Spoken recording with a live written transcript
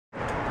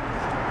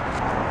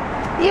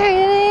You're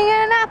eating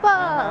an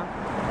apple!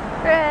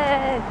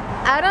 Red!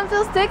 I don't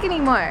feel sick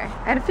anymore.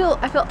 I feel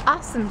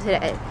awesome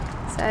today.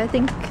 So I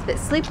think that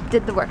sleep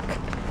did the work.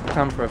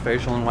 Time for a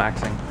facial and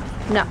waxing.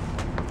 No.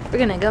 We're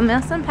gonna go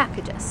mail some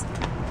packages.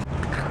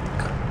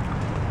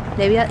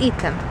 Maybe I'll eat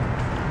them.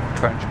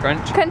 Crunch,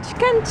 crunch. Crunch,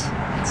 crunch.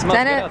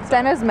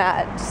 Dina's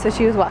mad, so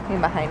she was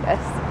walking behind us.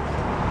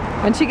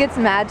 When she gets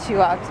mad, she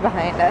walks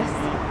behind us.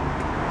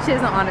 She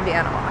doesn't want to be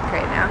on a walk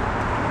right now.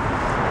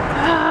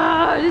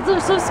 Ah, it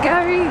looks so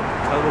scary.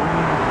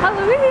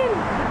 Halloween.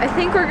 I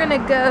think we're gonna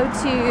go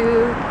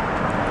to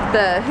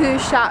the Who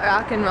Shot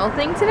Rock and Roll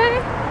thing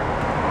today.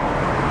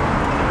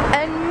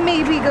 And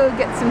maybe go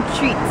get some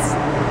treats.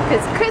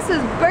 Because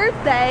Chris's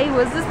birthday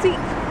was this week.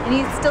 And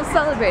he's still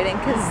celebrating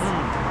because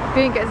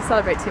we didn't get to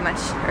celebrate too much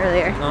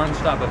earlier.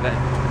 Non-stop event.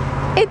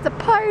 It's a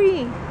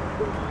party!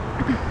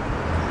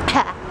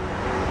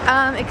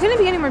 It couldn't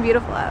be any more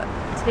beautiful out.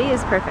 Today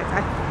is perfect.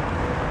 I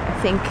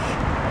think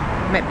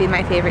it might be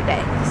my favorite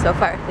day so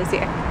far this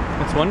year.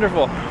 It's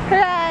wonderful.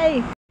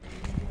 Hooray!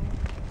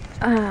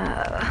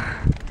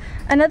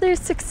 Another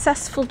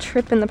successful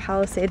trip in the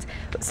Palisades.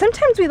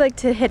 Sometimes we like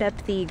to hit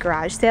up the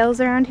garage sales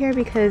around here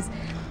because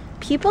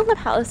people in the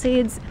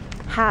Palisades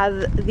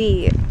have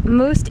the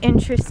most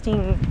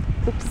interesting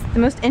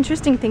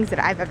things that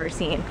I've ever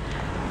seen.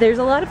 There's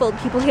a lot of old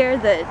people here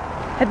that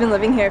have been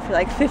living here for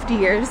like 50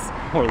 years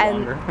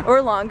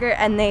or longer,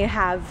 and they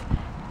have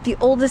the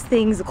oldest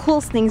things, the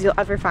coolest things you'll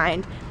ever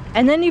find.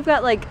 And then you've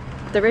got like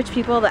the rich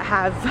people that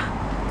have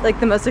like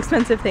the most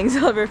expensive things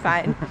you'll ever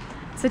find.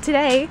 So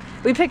today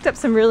we picked up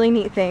some really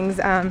neat things.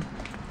 I'm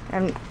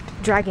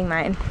dragging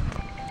mine.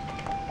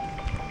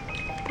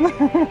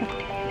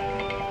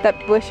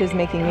 That bush is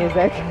making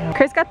music.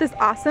 Chris got this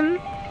awesome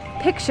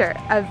picture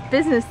of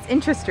business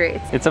interest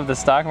rates. It's of the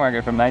stock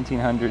market from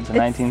 1900 to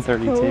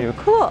 1932.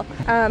 So cool.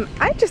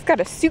 I just got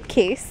a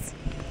suitcase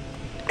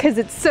because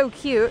it's so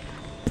cute.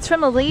 It's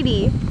from a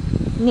lady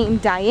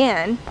named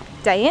Diane.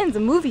 Diane's a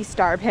movie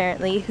star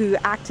apparently who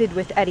acted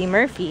with Eddie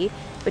Murphy,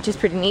 which is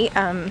pretty neat.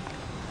 Then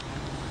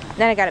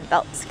I got a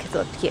belt because it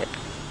looked cute.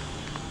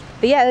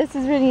 But yeah, this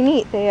is really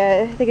neat.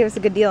 They gave us a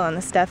good deal on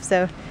this stuff.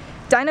 So,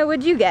 Dinah,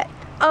 what'd you get?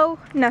 Oh,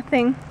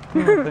 nothing.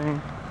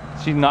 Nothing.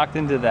 She knocked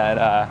into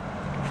that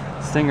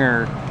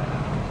Singer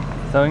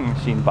sewing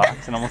machine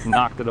box and almost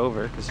knocked it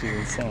over because she's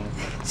insane.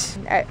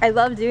 I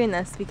love doing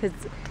this because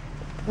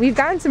we've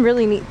gotten some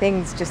really neat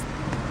things just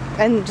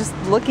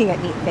looking at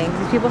neat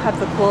things. People have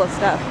the coolest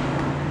stuff.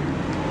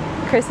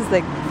 Chris is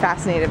like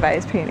fascinated by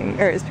his painting,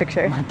 or his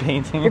picture. My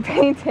painting? Your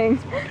painting.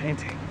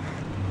 Painting.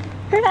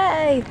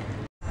 Hooray!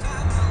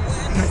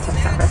 I'm gonna turn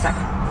this on for a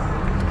second.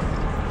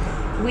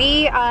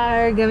 We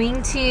are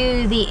going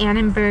to the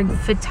Annenberg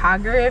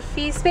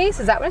photography space.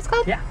 Is that what it's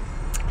called? Yeah.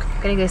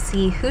 I'm gonna go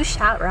see Who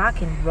Shot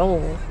Rock and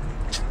Roll.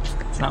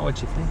 It's not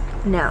what you think.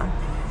 No.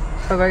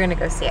 But we're gonna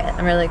go see it.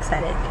 I'm really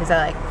excited because I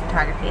like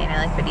photography and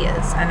I like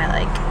videos and I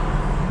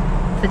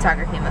like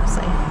photography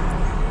mostly.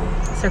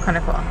 So kind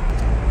of cool.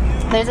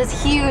 There's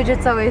this huge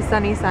It's Always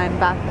Sunny sign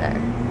back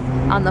there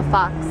on the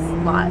Fox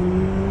lot.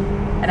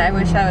 And I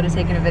wish I would have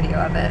taken a video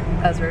of it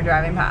as we were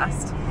driving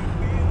past.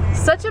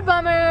 Such a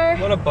bummer.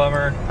 What a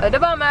bummer. What a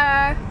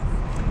bummer.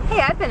 Hey,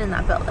 I've been in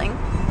that building.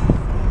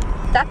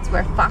 That's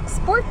where Fox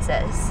Sports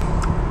is.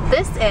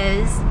 This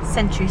is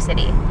Century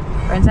City.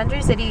 We're in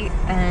Century City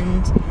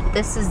and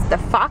this is the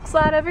Fox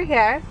lot over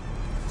here.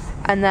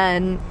 And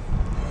then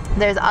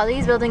there's all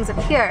these buildings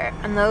up here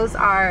and those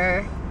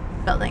are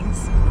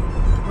buildings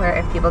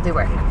where people do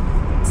work.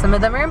 Some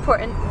of them are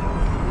important,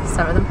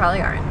 some of them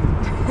probably aren't.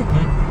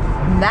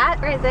 That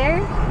right there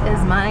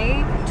is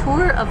my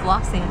tour of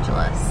Los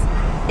Angeles.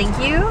 Thank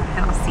you, and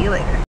I'll see you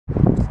later.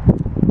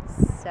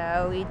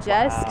 So we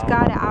just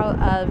got out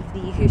of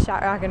the Who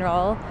Shot Rock and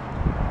Roll.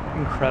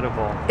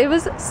 Incredible. It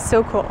was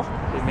so cool.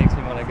 It makes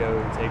me want to go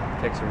and take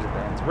pictures of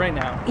bands right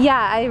now. Yeah,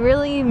 I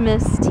really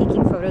miss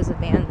taking photos of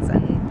bands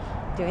and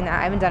doing that.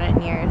 I haven't done it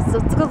in years. So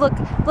let's go look.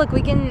 Look,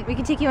 we can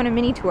take you on a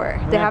mini tour.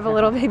 They have a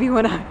little baby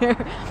one out here.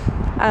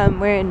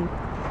 We're in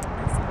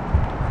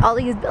all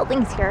these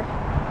buildings here.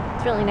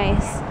 It's really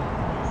nice.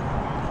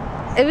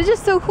 It was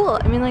just so cool.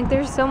 I mean, like,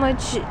 there's so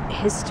much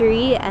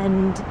history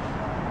and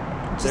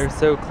they're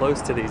so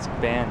close to these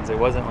bands. It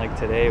wasn't like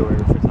today where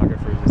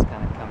photographers just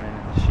kind of come in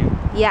and shoot.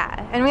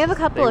 Yeah, and we have a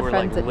couple of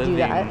friends that do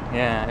that.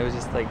 Yeah, it was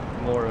just like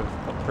more of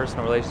a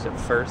personal relationship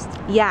first.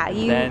 Yeah,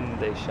 then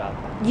they shot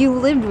them. You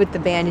lived with the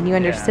band and you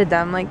understood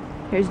them. Like,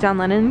 here's John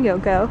Lennon and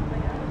Yoko.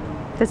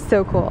 That's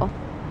so cool.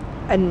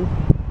 And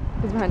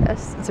who's behind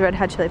us? It's the Red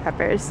Hot Chili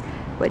Peppers,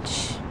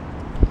 which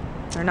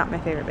are not my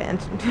favorite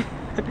band.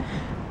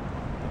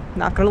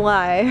 Not gonna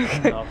lie.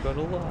 Not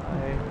gonna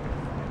lie.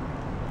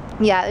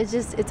 Yeah,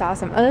 it's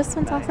awesome. Oh, this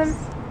one's awesome.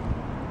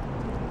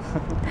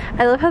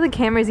 I love how the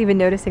camera's even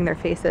noticing their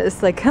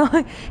faces. Like,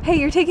 hey,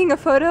 you're taking a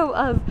photo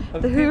of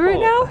the Who right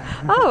now?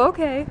 Oh,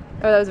 okay.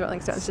 Oh, that was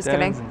Rolling Stones. Just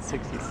kidding. In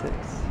 '66.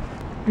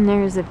 And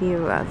there's a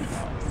view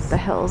of the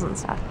hills and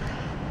stuff.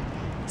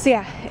 So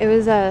yeah, it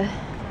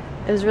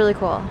was really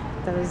cool.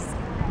 That was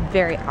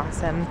very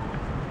awesome.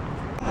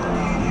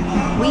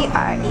 We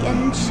are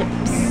eating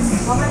chips.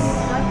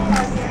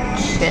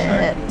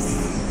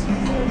 Chips.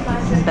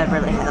 In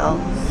Beverly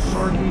Hills.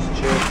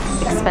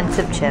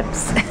 Expensive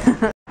chips.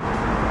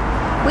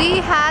 We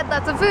had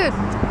lots of food.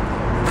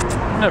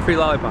 Got a free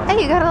lollipop. Hey,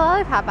 you got a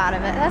lollipop out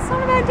of it. That's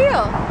not a bad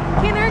deal.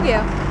 Can't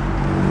argue.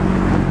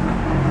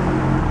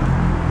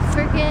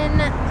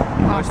 Freaking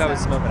awesome. I wish I was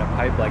smoking a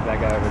pipe like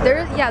that guy over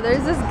there. Yeah,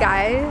 there's this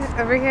guy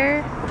over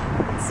here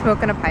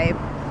smoking a pipe.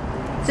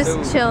 Just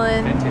so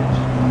chilling.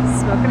 Vintage.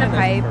 Smoking a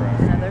pipe.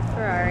 Another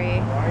Ferrari.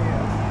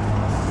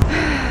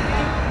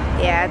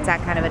 Yeah, it's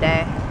that kind of a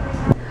day.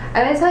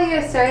 I'm gonna tell you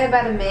a story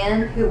about a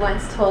man who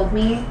once told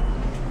me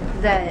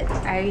that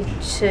I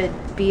should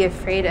be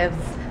afraid of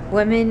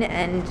women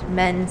and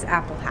men's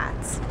apple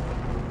hats.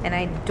 And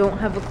I don't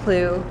have a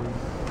clue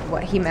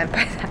what he meant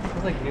by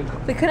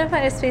that. We couldn't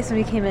find a space when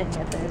we came in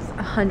yet. There's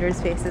 100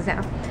 spaces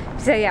now.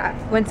 So yeah,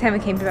 one time I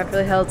came to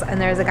Beverly Hills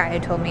and there was a guy who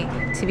told me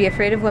to be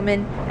afraid of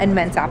women and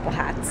men's apple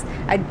hats.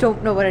 I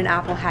don't know what an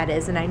apple hat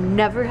is and I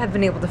never have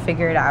been able to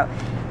figure it out.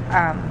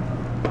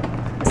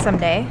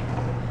 Someday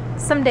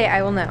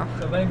I will know.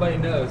 So if anybody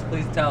knows,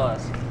 please tell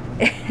us.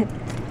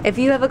 If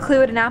you have a clue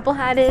what an apple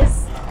hat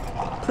is,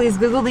 please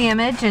Google the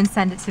image and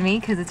send it to me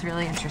because it's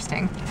really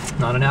interesting.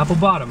 Not an apple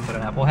bottom, but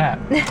an apple hat.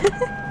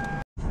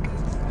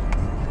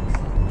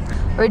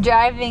 We're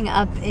driving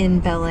up in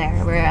Bel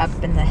Air. We're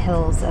up in the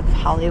hills of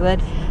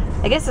Hollywood.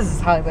 I guess this is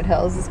Hollywood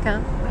Hills. This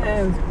count?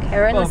 Okay,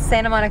 we're in the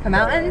Santa Monica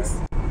Mountains.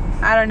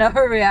 I don't know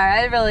where we are.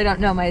 I really don't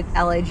know my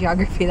LA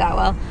geography that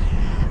well.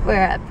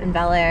 We're up in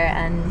Bel Air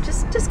and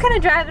just kind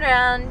of driving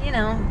around, you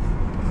know,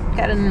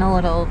 getting a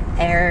little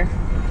air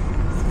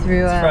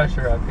through. It's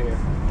fresher up here.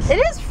 It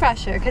is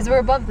fresher because we're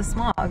above the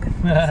smog.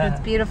 So it's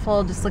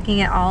beautiful just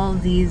looking at all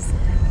of these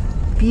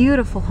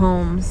beautiful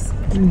homes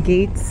and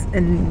gates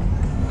and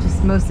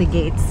just mostly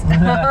gates.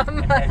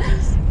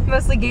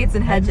 Mostly gates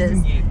and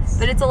hedges.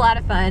 But it's a lot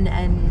of fun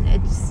and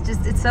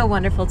it's so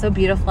wonderful, it's so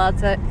beautiful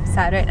outside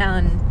right now,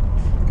 and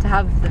to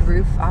have the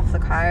roof off the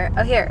car.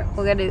 Oh, here,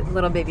 we'll get a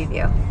little baby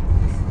view.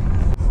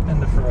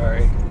 And the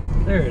Ferrari.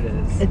 There it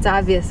is. It's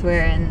obvious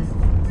we're in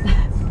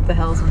the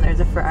hills when there's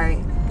a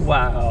Ferrari.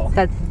 Wow.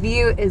 That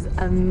view is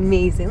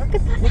amazing. Look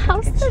at that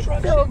house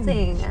they're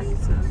building.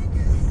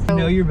 You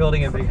know you're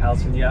building a big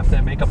house when you have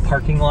to make a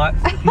parking lot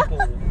for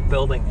people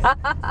building it.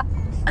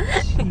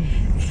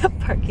 A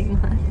parking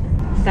lot.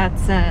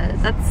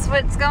 That's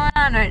what's going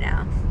on right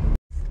now.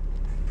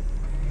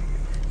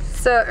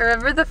 So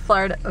remember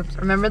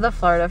the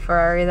Florida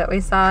Ferrari that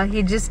we saw?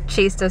 He just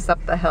chased us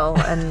up the hill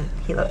and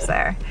he lives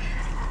there.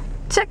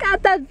 Check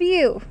out that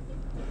view.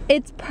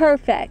 It's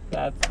perfect.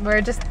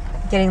 We're just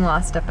getting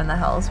lost up in the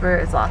hills. We're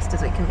as lost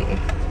as we can be.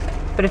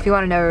 But if you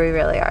want to know where we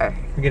really are.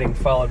 We're getting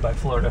followed by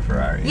Florida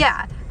Ferraris.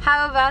 Yeah,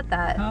 how about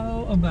that?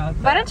 How about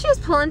that? Why don't you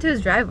just pull into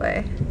his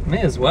driveway?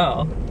 May as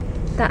well.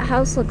 That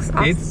house looks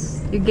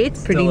awesome. Your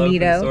gate's pretty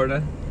neato.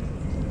 Sorta.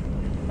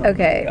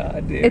 Okay. Oh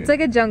God, dude. It's like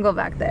a jungle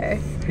back there.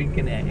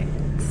 Freaking A.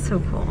 It's so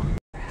cool.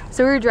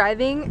 So we were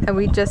driving and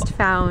we just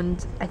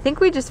found, I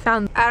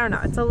don't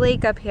know, it's a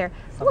lake up here.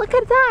 Look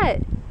at that.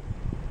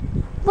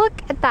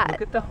 Look at that.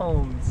 Look at the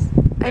homes.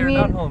 They're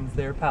not homes,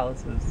 they're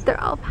palaces. They're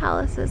all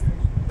palaces.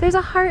 There's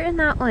a heart in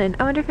that one.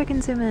 I wonder if I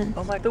can zoom in.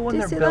 Oh, like the one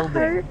they're building. building. The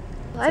heart?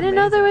 I didn't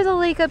know there was a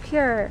lake up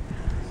here.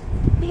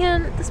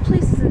 Man, this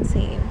place is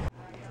insane.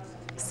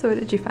 So what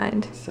did you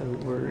find? So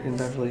we're in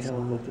Beverly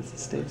Hills at this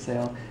estate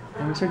sale,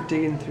 and we start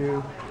digging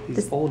through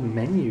these old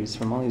menus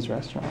from all these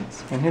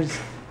restaurants. And here's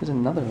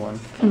another one.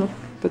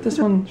 But this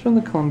one's from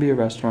the Columbia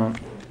restaurant.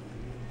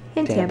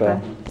 In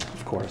Tampa.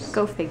 Of course.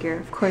 Go figure.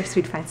 Of course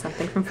we'd find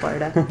something from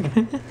Florida.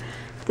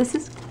 This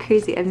is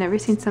crazy. I've never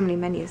seen so many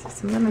menus.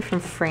 Some of them are from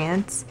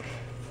France.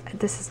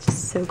 This is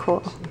just so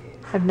cool.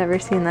 I've never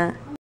seen that.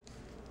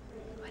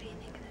 What do you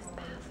think of this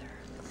bathroom?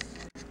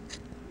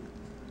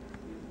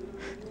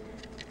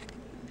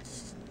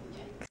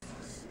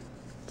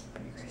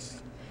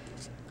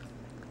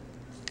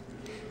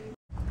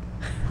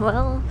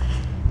 Well,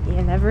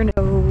 you never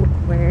know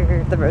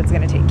where the road's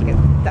gonna take you.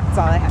 That's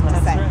all I have to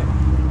say. Right.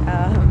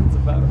 That's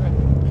about right.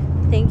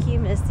 Thank you,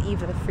 Miss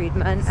Eva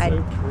Friedman.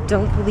 I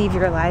don't believe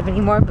you're alive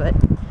anymore, but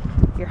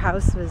your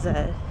house was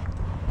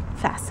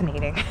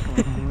fascinating,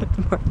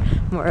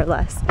 more or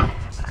less.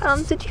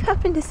 Did you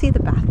happen to see the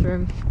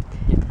bathroom,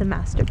 the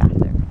master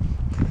bathroom?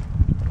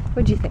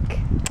 What'd you think?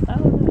 I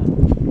don't know.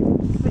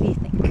 What do you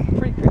think?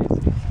 Pretty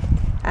crazy.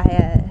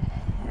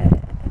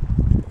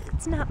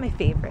 It's not my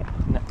favorite.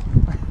 No.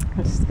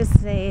 I'm just gonna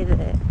say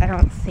that I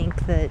don't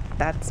think that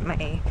that's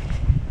my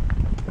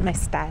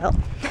style.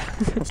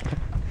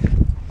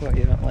 What,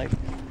 you don't like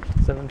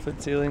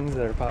 7-foot ceilings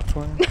that are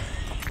popcorn?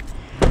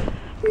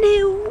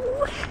 No,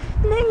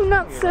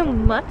 not so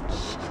much.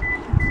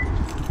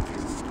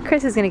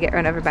 Chris is gonna get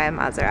run over by a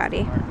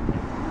Maserati.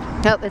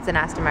 Nope, it's an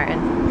Aston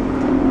Martin.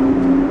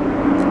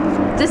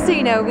 Just so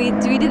you know, we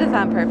do this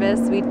on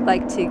purpose. We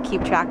like to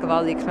keep track of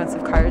all the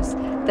expensive cars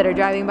that are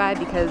driving by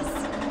because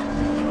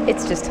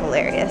it's just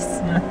hilarious.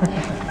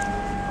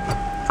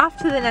 Off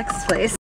to the next place.